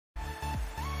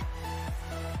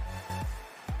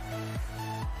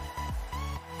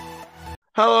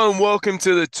Hello and welcome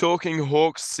to the Talking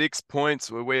Hawks 6 points,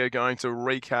 where we are going to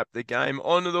recap the game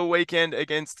on the weekend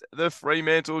against the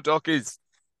Fremantle Dockers.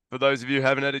 For those of you who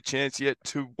haven't had a chance yet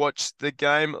to watch the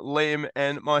game, Liam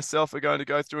and myself are going to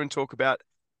go through and talk about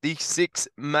the six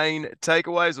main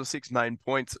takeaways or six main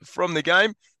points from the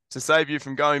game to save you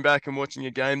from going back and watching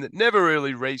a game that never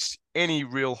really reached any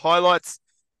real highlights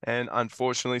and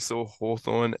unfortunately saw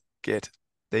Hawthorn get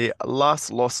the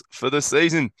last loss for the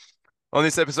season. On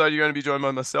this episode, you're going to be joined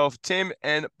by myself, Tim,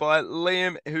 and by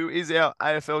Liam, who is our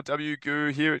AFLW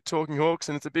guru here at Talking Hawks.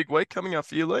 And it's a big week coming up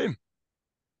for you, Liam.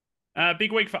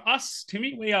 Big week for us,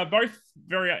 Timmy. We are both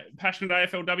very passionate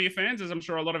AFLW fans, as I'm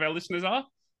sure a lot of our listeners are.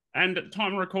 And at the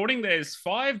time of recording, there's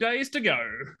 5 days to go.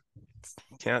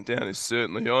 Countdown is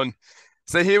certainly on.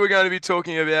 So here we're going to be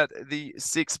talking about the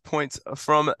 6 points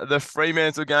from the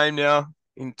Fremantle game now.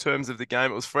 In terms of the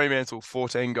game, it was Fremantle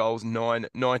 14 goals,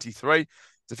 993.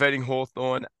 Defeating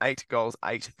Hawthorn 8 goals,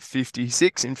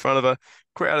 856 in front of a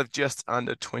crowd of just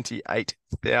under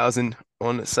 28,000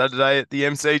 on Saturday at the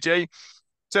MCG. In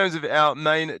terms of our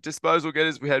main disposal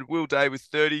getters, we had Will Day with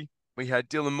 30. We had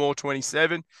Dylan Moore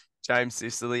 27, James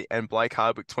Sicily and Blake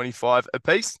Hardwick 25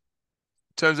 apiece.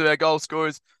 In terms of our goal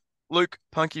scorers, Luke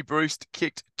Punky Bruce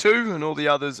kicked 2 and all the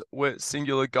others were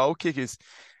singular goal kickers.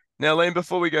 Now, Liam,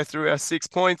 before we go through our 6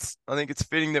 points, I think it's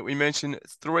fitting that we mention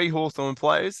 3 Hawthorn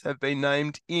players have been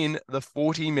named in the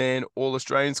 40-man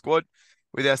All-Australian squad,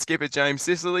 with our skipper James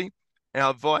Sicily,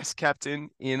 our vice-captain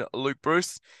in Luke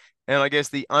Bruce, and I guess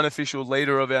the unofficial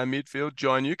leader of our midfield,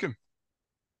 John Newcomb.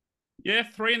 Yeah,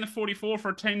 3 in the 44 for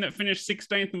a team that finished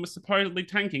 16th and was supposedly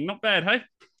tanking. Not bad, hey?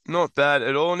 Not bad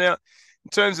at all. Now,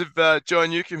 in terms of John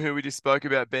Newcomb, who we just spoke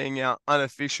about being our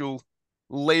unofficial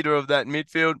leader of that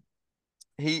midfield,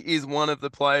 he is one of the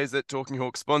players that Talking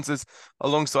Hawk sponsors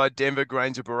alongside Denver,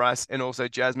 Granger Barras, and also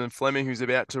Jasmine Fleming, who's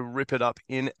about to rip it up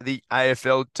in the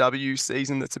AFLW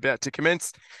season that's about to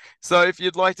commence. So if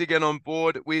you'd like to get on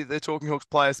board with the Talking Hawks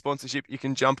player sponsorship, you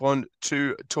can jump on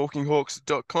to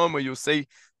talkinghawks.com where you'll see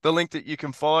the link that you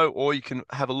can follow, or you can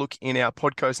have a look in our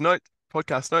podcast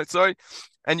notes,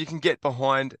 and you can get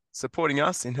behind supporting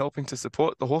us in helping to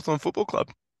support the Hawthorn Football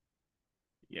Club.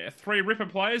 Yeah, 3 Ripper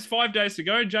players, 5 days to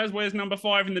go. Jazz wears number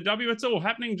 5 in the W. It's all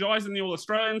happening. Jai's in the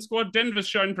All-Australian squad. Denver's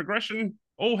shown progression.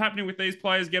 All happening with these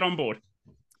players. Get on board.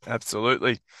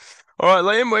 Absolutely. All right,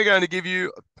 Liam, we're going to give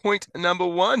you point number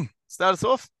 1. Start us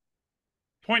off.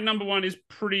 Point number 1 is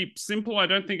pretty simple. I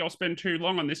don't think I'll spend too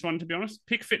long on this one, to be honest.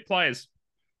 Pick fit players.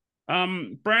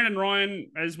 Brandon Ryan,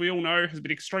 as we all know, has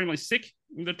been extremely sick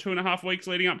in the 2.5 weeks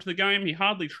leading up to the game. He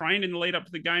hardly trained in the lead up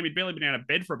to the game. He'd barely been out of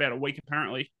bed for about a week,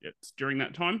 apparently, during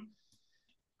that time.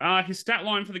 His stat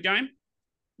line for the game,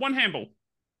 1 handball.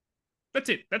 That's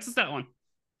it. That's the stat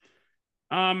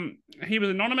line. He was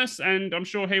anonymous, and I'm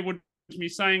sure he would be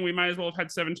saying we may as well have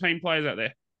had 17 players out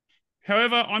there.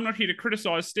 However, I'm not here to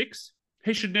criticise Sticks.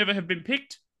 He should never have been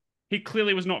picked. He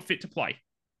clearly was not fit to play.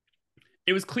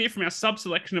 It was clear from our sub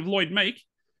selection of Lloyd Meek.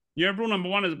 Rule number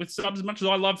 1 is with subs, as much as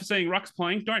I love seeing rucks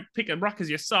playing, don't pick a ruck as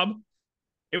your sub.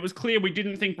 It was clear we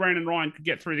didn't think Brandon Ryan could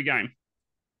get through the game.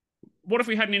 What if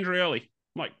we had an injury early?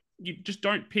 Like, you just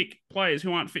don't pick players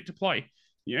who aren't fit to play.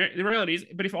 The reality is,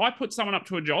 but if I put someone up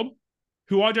to a job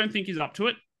who I don't think is up to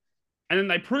it, and then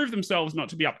they prove themselves not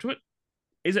to be up to it,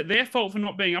 is it their fault for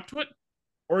not being up to it?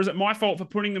 Or is it my fault for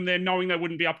putting them there knowing they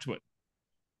wouldn't be up to it?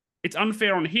 It's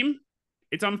unfair on him.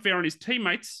 It's unfair on his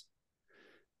teammates.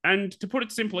 And to put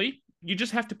it simply, you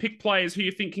just have to pick players who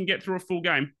you think can get through a full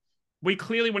game. We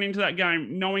clearly went into that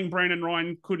game knowing Brandon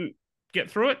Ryan couldn't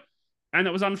get through it, and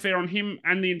it was unfair on him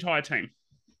and the entire team.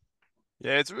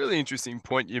 Yeah, it's a really interesting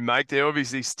point you make there.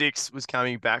 Obviously, Sticks was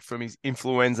coming back from his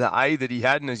influenza A that he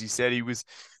had, and as you said, he was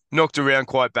knocked around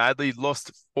quite badly. He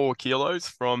lost 4 kilos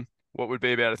from what would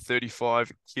be about a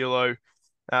 35-kilo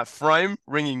frame,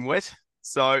 wringing wet.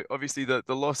 So obviously the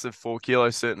loss of 4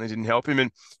 kilos certainly didn't help him.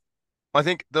 And I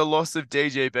think the loss of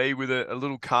DGB with a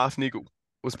little calf niggle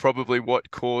was probably what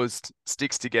caused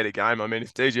Sticks to get a game. I mean,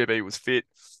 if DGB was fit,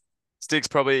 Sticks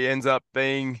probably ends up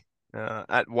being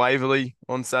at Waverley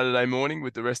on Saturday morning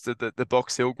with the rest of the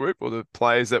Box Hill group, or the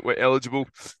players that were eligible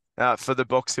for the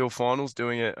Box Hill finals,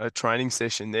 doing a training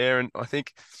session there. And I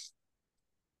think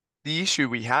the issue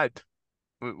we had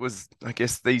was, I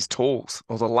guess, these tools,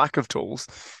 or the lack of tools,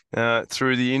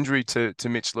 through the injury to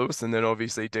Mitch Lewis, and then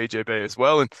obviously DJB as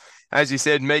well. And as you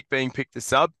said, Meek being picked the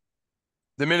sub,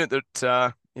 the minute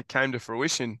that it came to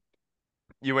fruition,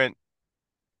 you went,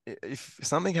 if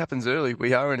something happens early,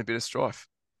 we are in a bit of strife.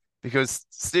 Because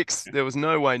Sticks, there was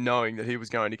no way knowing that he was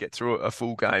going to get through a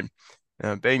full game.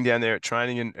 Being down there at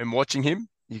training and watching him,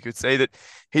 you could see that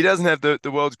he doesn't have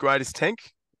the world's greatest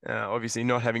tank. obviously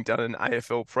not having done an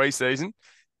AFL preseason,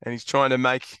 and he's trying to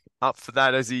make up for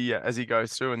that as he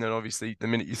goes through. And then obviously the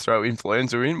minute you throw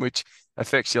influenza in, which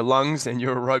affects your lungs and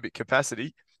your aerobic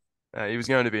capacity, he was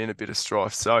going to be in a bit of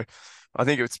strife. So I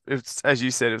think it's as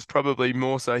you said, it was probably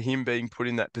more so him being put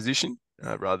in that position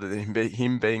rather than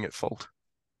him being at fault.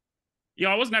 Yeah,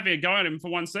 I wasn't having a go at him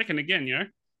for 1 second. Again,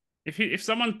 if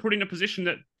someone's put in a position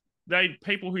that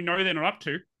people who know they're not up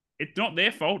to, it's not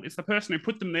their fault. It's the person who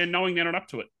put them there, knowing they're not up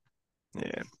to it.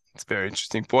 Yeah, it's a very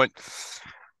interesting point.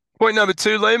 Point number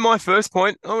two, Liam. My first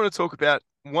point, I want to talk about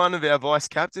one of our vice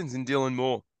captains in Dylan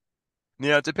Moore.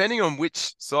 Now, depending on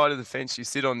which side of the fence you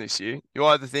sit on this year, you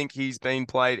either think he's been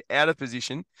played out of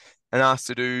position and asked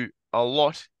to do a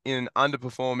lot in an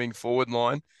underperforming forward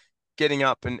line, getting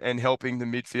up and helping the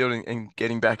midfield and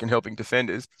getting back and helping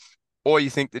defenders, or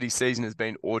you think that his season has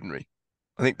been ordinary.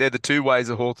 I think they're the two ways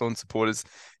the Hawthorn supporters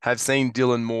have seen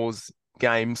Dylan Moore's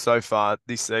game so far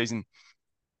this season.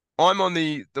 I'm on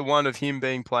the one of him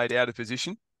being played out of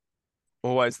position.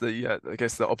 Always the I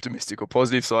guess the optimistic or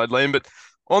positive side, Liam. But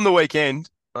on the weekend,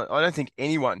 I don't think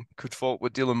anyone could fault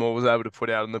what Dylan Moore was able to put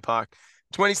out on the park.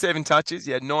 27 touches,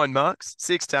 he had 9 marks,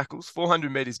 6 tackles, 400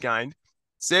 metres gained,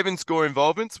 7 score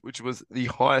involvements, which was the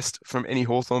highest from any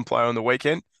Hawthorn player on the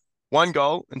weekend, 1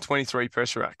 goal and 23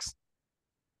 pressure acts.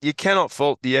 You cannot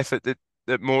fault the effort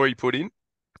that Morey put in.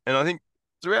 And I think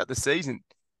throughout the season,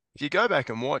 if you go back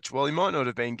and watch, while he might not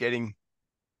have been getting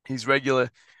his regular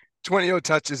 20 odd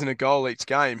touches and a goal each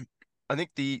game, I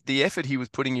think the effort he was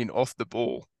putting in off the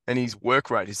ball and his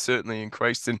work rate has certainly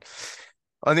increased. And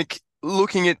I think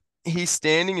looking at his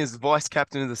standing as vice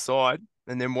captain of the side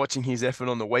and then watching his effort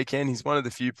on the weekend, he's one of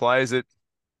the few players that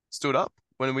stood up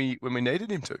when we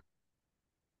needed him to.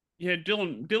 Yeah,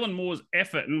 Dylan Moore's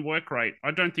effort and work rate,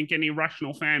 I don't think any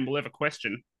rational fan will ever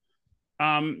question.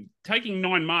 Taking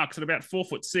 9 marks at about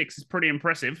 4'6" is pretty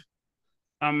impressive.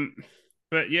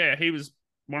 But yeah, he was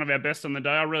one of our best on the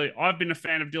day. I've been a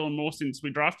fan of Dylan Moore since we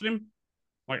drafted him.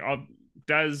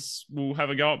 Daz will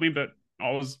have a go at me, but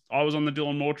I was on the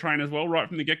Dylan Moore train as well right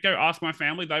from the get go. Ask my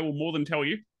family; they will more than tell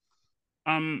you.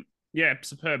 Yeah,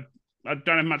 superb. I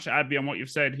don't have much to add beyond what you've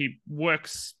said. He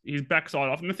works his backside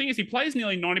off, and the thing is, he plays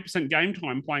nearly 90% game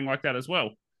time playing like that as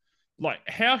well. Like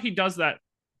how he does that,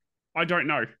 I don't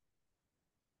know.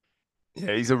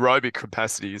 Yeah, his aerobic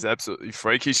capacity is absolutely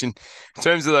freakish. And in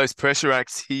terms of those pressure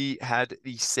acts, he had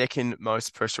the second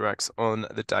most pressure acts on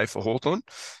the day for Hawthorn,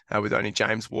 with only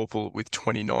James Worpel with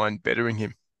 29 bettering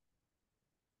him.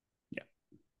 Yeah.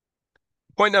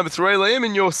 Point number three, Liam,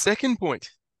 and your second point.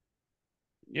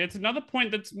 Yeah, it's another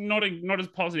point that's not as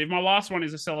positive. My last one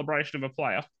is a celebration of a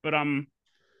player, but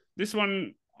this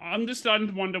one I'm just starting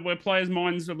to wonder where players'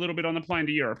 minds are a little bit on the plane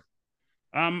to Europe.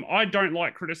 I don't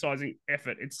like criticizing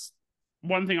effort. It's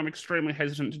one thing I'm extremely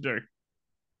hesitant to do.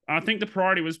 I think the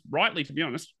priority was, rightly to be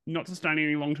honest, not sustaining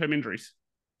any long-term injuries.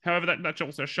 However, that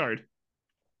also showed.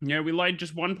 We laid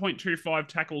just 1.25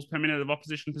 tackles per minute of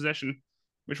opposition possession,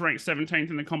 which ranked 17th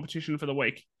in the competition for the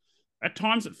week. At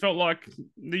times, it felt like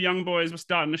the young boys were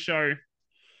starting to show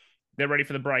they're ready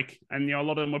for the break. And a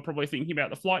lot of them were probably thinking about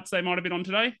the flights they might have been on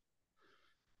today.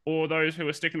 Or those who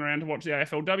were sticking around to watch the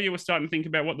AFLW were starting to think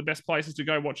about what the best places to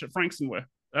go watch at Frankston were.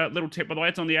 Little tip, by the way,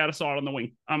 it's on the outer side on the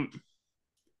wing.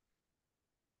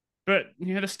 But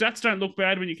the stats don't look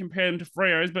bad when you compare them to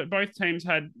Freo's, but both teams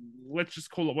had, let's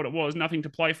just call it what it was, nothing to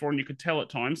play for, and you could tell at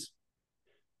times.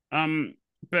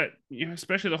 But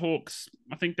especially the Hawks,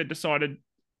 I think they decided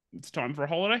it's time for a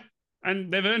holiday,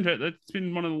 and they've earned it. It's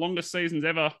been one of the longest seasons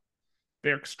ever.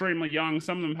 They're extremely young.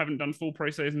 Some of them haven't done full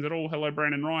preseasons at all. Hello,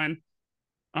 Brandon Ryan.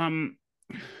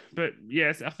 But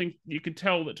yes, I think you could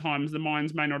tell at times the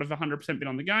minds may not have 100% been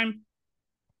on the game.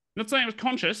 Not saying it was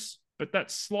conscious, but that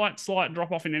slight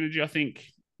drop off in energy, I think,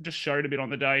 just showed a bit on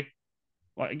the day.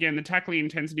 Like again, the tackling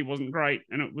intensity wasn't great,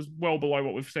 and it was well below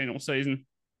what we've seen all season.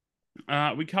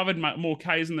 We covered more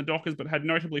Ks in the Dockers, but had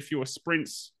notably fewer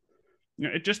sprints.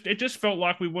 It just felt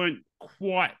like we weren't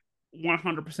quite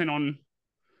 100% on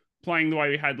playing the way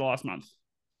we had last month.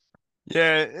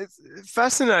 Yeah, it's a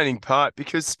fascinating part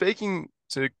because speaking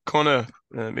to Connor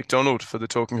McDonald for the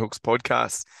Talking Hawks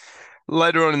podcast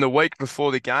later on in the week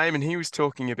before the game, and he was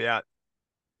talking about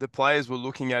the players were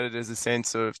looking at it as a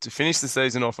sense of to finish the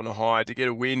season off on a high, to get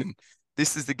a win. And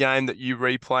this is the game that you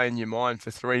replay in your mind for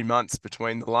 3 months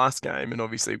between the last game and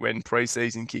obviously when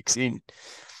preseason kicks in.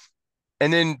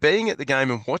 And then being at the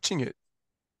game and watching it.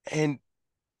 And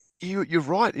you're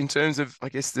right in terms of, I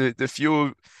guess, the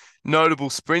fewer notable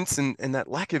sprints and that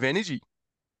lack of energy.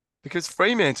 Because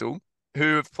Fremantle,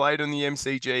 who have played on the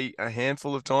MCG a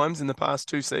handful of times in the past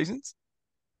 2 seasons,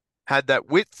 had that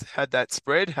width, had that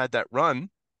spread, had that run.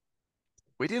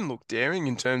 we didn't look daring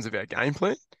in terms of our game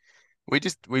plan.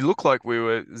 We looked like we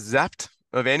were zapped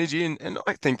of energy, and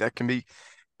I think that can be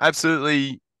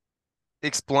absolutely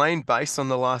explained based on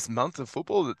the last month of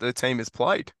football that the team has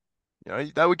played. You know,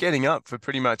 they were getting up for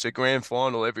pretty much a grand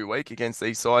final every week against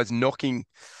these sides, knocking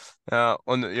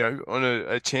on the, on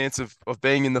a chance of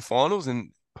being in the finals and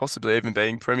possibly even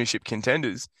being premiership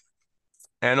contenders.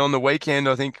 And on the weekend,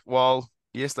 I think while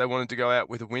yes, they wanted to go out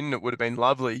with a win, it would have been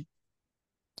lovely.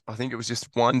 I think it was just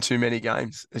one too many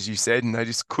games, as you said, and they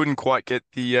just couldn't quite get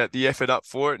the effort up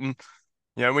for it. And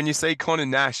when you see Connor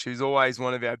Nash, who's always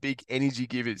one of our big energy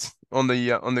givers on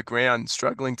the ground,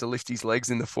 struggling to lift his legs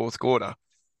in the fourth quarter,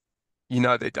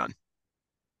 they're done.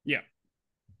 Yeah,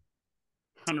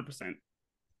 100%.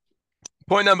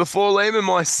 Point number 4, Liam, and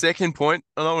my second point,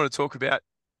 and I want to talk about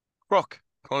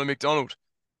Connor McDonald.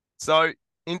 So,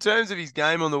 in terms of his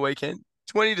game on the weekend,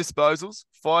 20 disposals,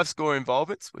 5 score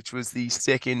involvements, which was the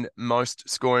second most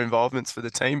score involvements for the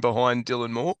team behind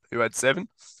Dylan Moore, who had 7.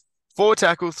 4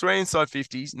 tackles, 3 inside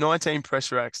 50s, 19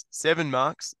 pressure acts, 7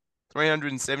 marks,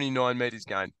 379 metres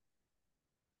gained.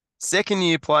 Second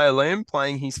year player Liam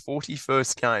playing his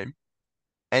 41st game,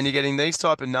 and you're getting these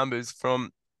type of numbers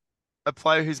from a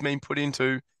player who's been put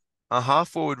into a half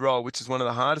forward role, which is one of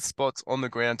the hardest spots on the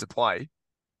ground to play,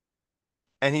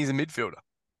 and he's a midfielder.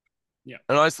 Yeah.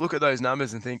 And I just look at those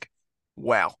numbers and think,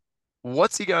 wow,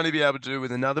 what's he going to be able to do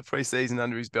with another preseason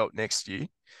under his belt next year?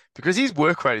 Because his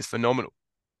work rate is phenomenal.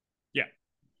 Yeah.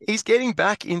 He's getting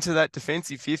back into that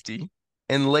defensive 50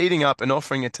 and leading up and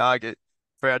offering a target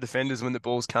for our defenders when the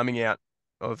ball's coming out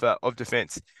of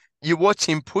defense. You watch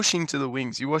him pushing to the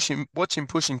wings. You watch him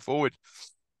pushing forward.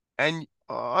 And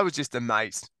I was just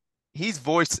amazed. His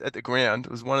voice at the ground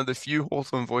was one of the few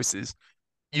Hawthorn voices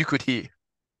you could hear.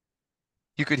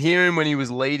 You could hear him when he was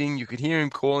leading. You could hear him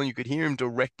calling. You could hear him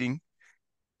directing.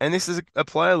 And this is a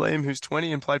player, Liam, who's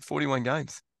 20 and played 41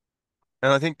 games.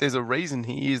 And I think there's a reason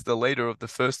he is the leader of the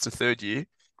first to third year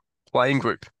playing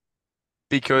group,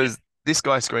 because this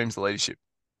guy screams leadership.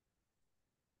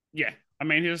 Yeah. I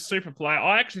mean, he's a super player.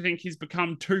 I actually think he's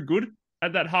become too good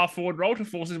at that half forward role to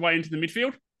force his way into the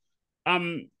midfield.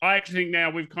 I actually think now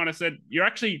we've kind of said, you're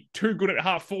actually too good at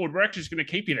half forward. We're actually just going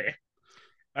to keep you there.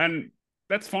 And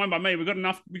that's fine by me. We've got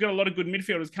a lot of good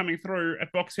midfielders coming through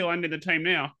at Box Hill and in the team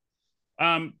now.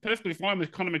 Perfectly fine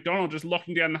with Connor McDonald just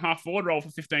locking down the half forward role for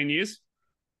 15 years.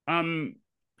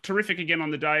 Terrific again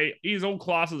on the day. He's all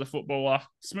class as a footballer,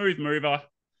 smooth mover.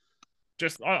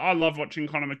 I love watching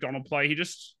Connor McDonald play.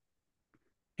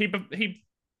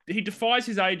 He defies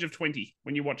his age of 20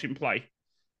 when you watch him play.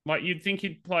 Like, you'd think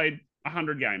he'd played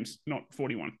 100 games, not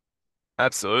 41.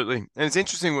 Absolutely. And it's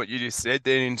interesting what you just said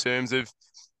then in terms of,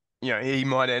 he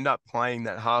might end up playing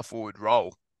that half forward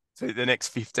role for the next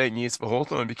 15 years for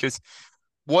Hawthorn, because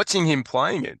watching him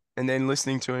playing it and then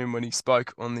listening to him when he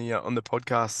spoke on the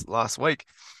podcast last week,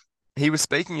 he was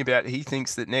speaking about he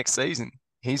thinks that next season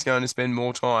he's going to spend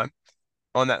more time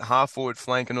on that half forward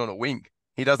flank and on a wing.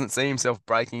 He doesn't see himself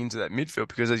breaking into that midfield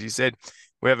because, as you said,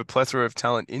 we have a plethora of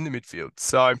talent in the midfield.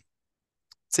 So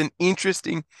it's an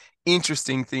interesting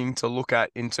thing to look at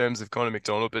in terms of Connor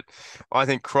McDonald. But I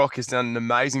think Croc has done an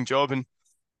amazing job. And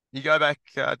you go back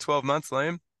 12 months,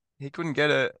 Liam, he couldn't get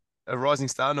a Rising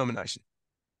Star nomination.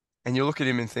 And you look at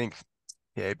him and think,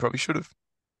 yeah, he probably should have.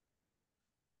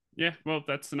 Yeah, well,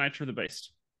 that's the nature of the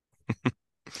beast.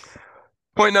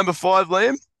 Point number 5,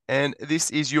 Liam, and this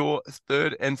is your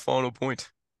third and final point.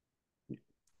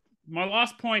 My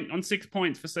last point on 6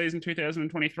 points for season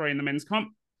 2023 in the men's comp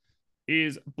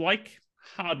is Blake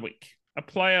Hardwick, a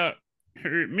player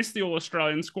who missed the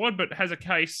All-Australian squad, but has a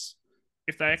case,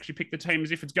 if they actually pick the team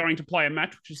as if it's going to play a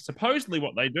match, which is supposedly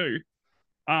what they do,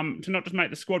 to not just make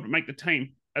the squad, but make the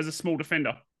team as a small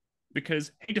defender,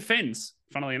 because he defends,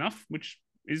 funnily enough, which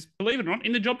is, believe it or not,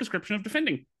 in the job description of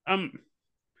defending.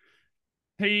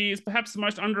 He is perhaps the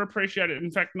most underappreciated.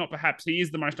 In fact, not perhaps, he is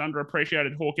the most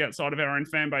underappreciated Hawk outside of our own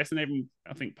fan base. And even,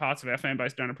 I think, parts of our fan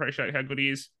base don't appreciate how good he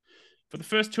is. For the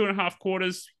first 2.5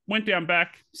 quarters, went down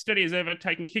back, steady as ever,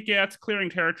 taking kickouts, clearing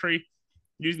territory,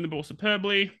 using the ball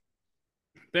superbly.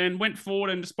 Then went forward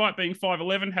and, despite being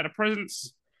 5'11", had a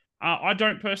presence. I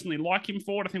don't personally like him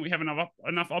forward. I think we have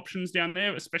enough options down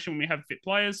there, especially when we have fit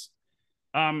players.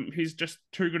 He's just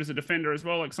too good as a defender as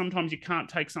well. Like, sometimes you can't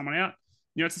take someone out.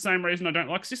 It's the same reason I don't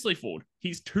like Sicily forward.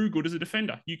 He's too good as a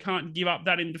defender. You can't give up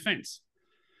that in defence.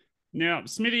 Now,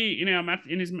 Smithy,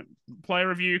 in his player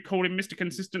review, called him Mr.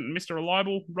 Consistent and Mr.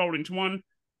 Reliable, rolled into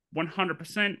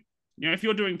 100%. If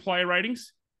you're doing player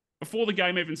ratings, before the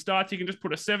game even starts, you can just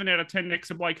put a 7 out of 10 next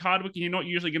to Blake Hardwick, and you're not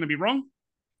usually going to be wrong.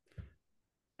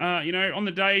 On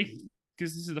the day,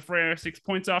 because this is the Freo 6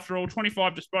 points after all.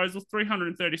 25 disposals,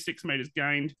 336 metres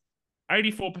gained,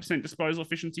 84% disposal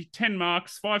efficiency, 10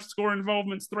 marks, 5 score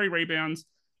involvements, 3 rebounds,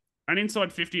 an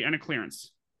inside 50 and a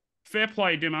clearance. Fair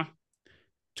play, Dimmer.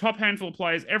 Top handful of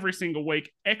players every single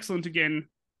week. Excellent again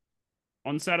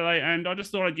on Saturday. And I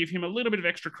just thought I'd give him a little bit of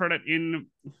extra credit in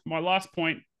my last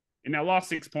point, in our last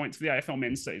 6 points for the AFL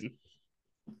men's season.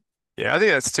 Yeah, I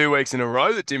think that's 2 weeks in a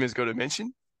row that Dimmer's got to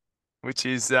mention, which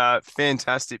is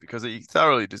fantastic because he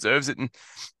thoroughly deserves it. And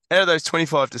out of those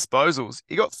 25 disposals,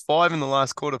 he got 5 in the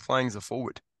last quarter playing as a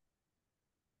forward.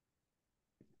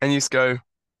 And you just go,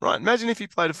 right, imagine if he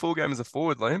played a full game as a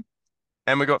forward, Liam,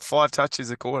 and we got 5 touches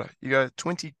a quarter. You go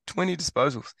 20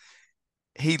 disposals.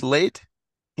 He led.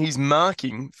 His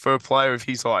marking for a player of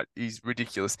his height is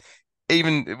ridiculous.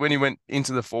 Even when he went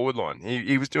into the forward line,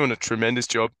 he was doing a tremendous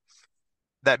job.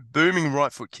 That booming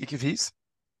right foot kick of his,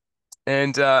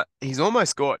 and he's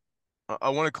almost got, I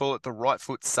want to call it the right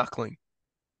foot suckling,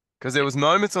 because there was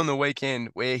moments on the weekend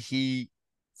where he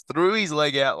threw his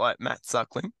leg out like Matt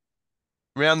Suckling,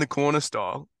 round the corner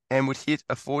style, and would hit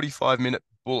a 45-minute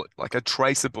bullet, like a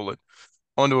tracer bullet,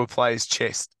 onto a player's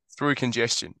chest through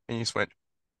congestion. And you just went,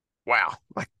 wow,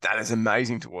 like that is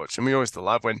amazing to watch. And we always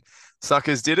love when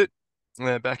Suckers did it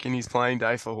back in his playing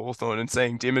day for Hawthorn, and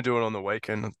seeing Dimmer do it on the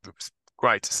weekend. It was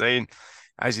great to see. And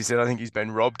as you said, I think he's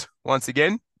been robbed once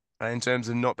again in terms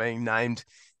of not being named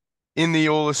in the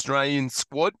All-Australian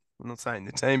squad. I'm not saying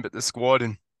the team, but the squad.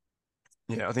 And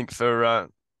yeah, I think for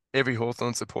every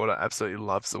Hawthorn supporter absolutely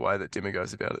loves the way that Dimmer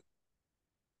goes about it.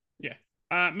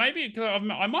 Yeah. Maybe because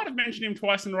I might have mentioned him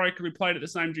twice in a row because we played at the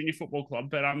same junior football club,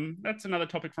 but that's another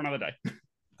topic for another day.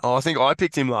 Oh, I think I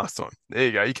picked him last time. There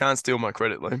you go. You can't steal my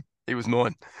credit, Liam. He was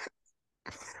mine.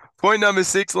 Point number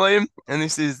 6, Liam, and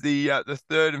this is the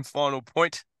third and final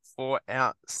point for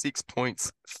our 6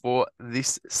 points for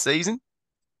this season.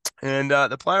 And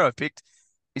the player I've picked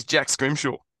is Jack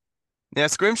Scrimshaw. Now,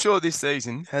 Scrimshaw this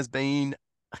season has been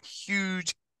a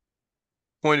huge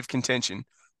point of contention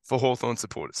for Hawthorn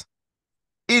supporters.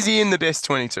 Is he in the best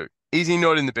 22? Is he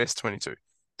not in the best 22?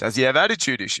 Does he have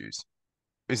attitude issues?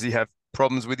 Does he have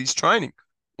problems with his training?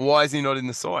 Why is he not in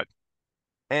the side?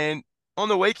 And on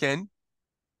the weekend,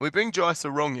 we bring Jai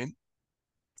Sarong in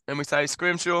and we say,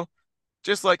 Scrimshaw,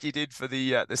 just like you did for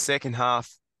the second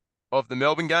half of the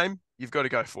Melbourne game, you've got to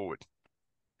go forward.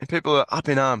 And people are up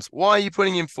in arms. Why are you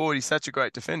putting him forward? He's such a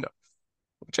great defender.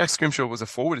 Well, Jack Scrimshaw was a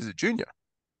forward as a junior.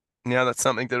 Now that's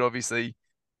something that obviously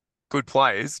good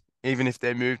players, even if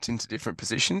they're moved into different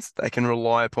positions, they can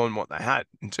rely upon what they had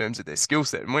in terms of their skill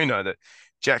set. And we know that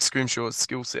Jack Scrimshaw's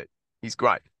skill set is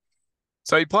great.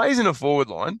 So he plays in a forward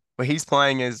line where he's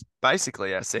playing as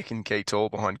basically our second key tall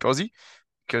behind Cozzy,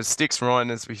 because Sticks Ryan,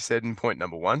 as we said in point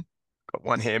number 1, got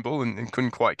one handball and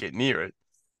couldn't quite get near it.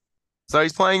 So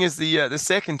he's playing as the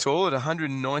second tall at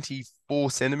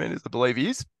 194 centimetres, I believe he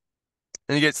is.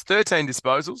 And he gets 13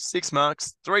 disposals, 6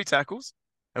 marks, 3 tackles.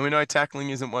 And we know tackling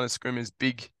isn't one of Scrimmer's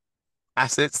big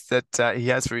assets that he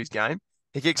has for his game.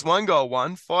 He kicks 1 goal,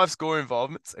 5 score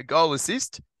involvements, a goal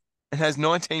assist, and has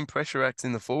 19 pressure acts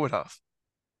in the forward half.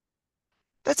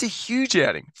 That's a huge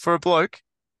outing for a bloke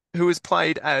who has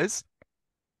played as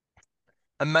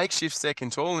a makeshift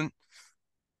second tall. And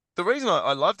the reason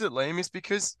I loved it, Liam, is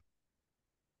because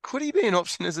could he be an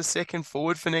option as a second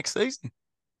forward for next season?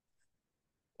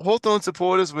 Hawthorn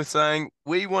supporters were saying,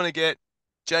 we want to get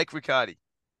Jake Riccardi.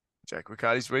 Jake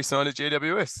Riccardi's re-signed at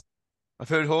GWS. I've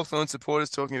heard Hawthorn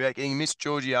supporters talking about getting Mitch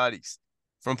Georgiades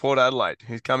from Port Adelaide,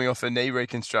 who's coming off a knee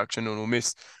reconstruction and will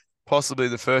miss possibly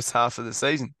the first half of the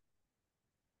season.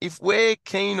 If we're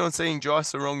keen on seeing Jai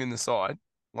Sarong in the side,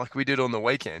 like we did on the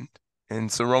weekend,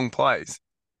 and Sarong plays,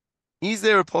 is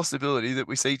there a possibility that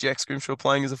we see Jack Scrimshaw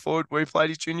playing as a forward where he played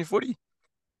his junior footy?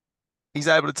 He's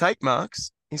able to take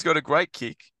marks. He's got a great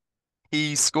kick.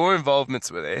 His score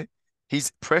involvements were there.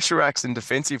 His pressure acts and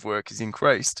defensive work is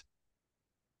increased.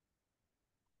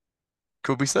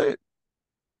 Could we see it?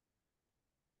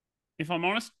 If I'm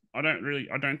honest, I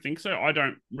don't think so. I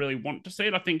don't really want to see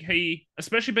it. I think he,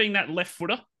 especially being that left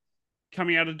footer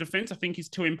coming out of defense, I think he's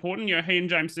too important. You know, he and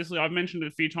James Sicily, I've mentioned it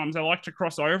a few times, they like to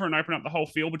cross over and open up the whole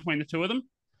field between the two of them.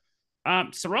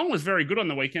 Sarong was very good on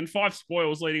the weekend, 5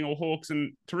 spoils leading all Hawks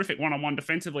and terrific one-on-one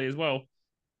defensively as well.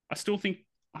 I still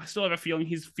have a feeling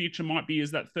his future might be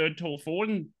as that third tall forward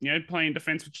and, you know, playing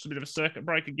defense, which is a bit of a circuit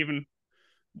breaker given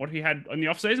what he had in the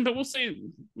off-season. But we'll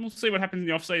see what happens in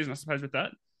the off-season, I suppose, with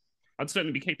that. I'd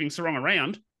certainly be keeping Sarong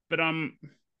around. But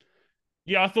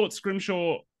yeah, I thought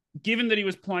Scrimshaw, given that he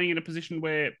was playing in a position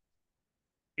where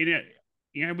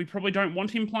we probably don't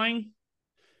want him playing.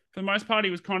 For the most part,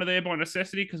 he was kind of there by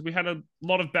necessity because we had a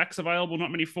lot of backs available,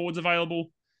 not many forwards available.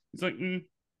 It's like,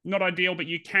 not ideal, but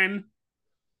you can.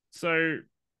 So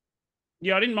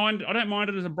yeah, I don't mind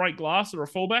it as a break glass or a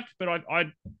fullback, but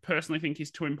I personally think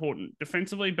he's too important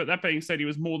defensively. But that being said, he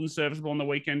was more than serviceable on the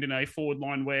weekend in a forward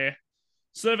line where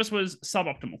service was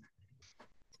suboptimal.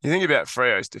 You think about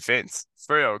Freo's defence.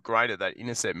 Freo are great at that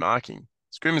intercept marking.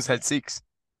 Scrimmer's Yeah. had 6.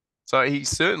 So he's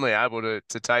certainly able to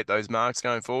take those marks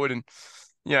going forward. And,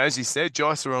 as you said,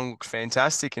 Jaiserong looks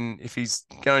fantastic. And if he's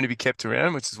going to be kept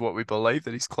around, which is what we believe,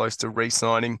 that he's close to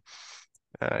re-signing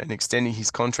and extending his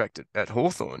contract at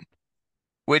Hawthorn,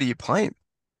 where do you play him?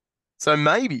 So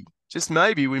maybe, just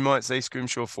maybe, we might see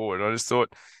Scrimshaw forward. I just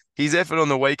thought his effort on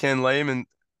the weekend, Liam, and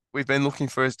we've been looking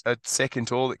for a second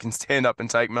tall that can stand up and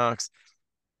take marks.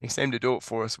 He seemed to do it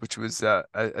for us, which was a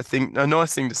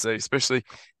nice thing to see, especially,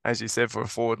 as you said, for a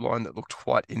forward line that looked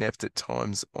quite inept at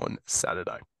times on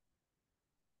Saturday.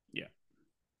 Yeah.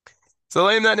 So,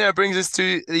 Liam, that now brings us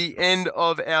to the end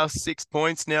of our 6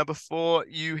 points. Now, before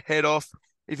you head off,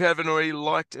 if you haven't already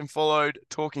liked and followed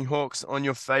Talking Hawks on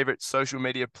your favorite social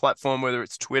media platform, whether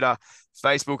it's Twitter,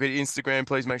 Facebook, or Instagram,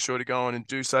 please make sure to go on and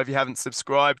do so. If you haven't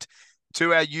subscribed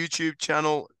to our YouTube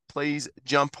channel, please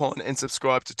jump on and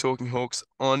subscribe to Talking Hawks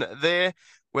on there,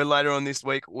 where later on this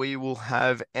week we will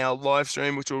have our live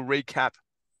stream, which will recap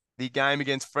the game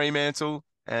against Fremantle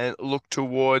and look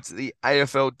towards the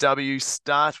AFLW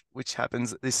start, which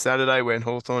happens this Saturday when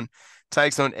Hawthorn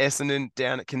takes on Essendon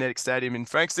down at Kinetic Stadium in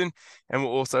Frankston. And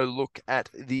we'll also look at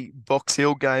the Box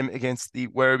Hill game against the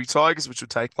Werribee Tigers, which will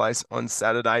take place on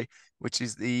Saturday, which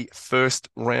is the first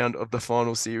round of the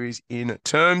final series in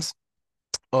terms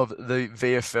of the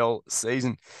VFL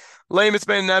season. Liam, it's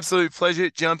been an absolute pleasure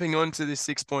jumping onto the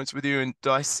 6 points with you and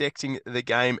dissecting the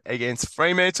game against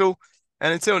Fremantle.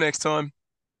 And until next time,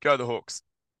 go the Hawks.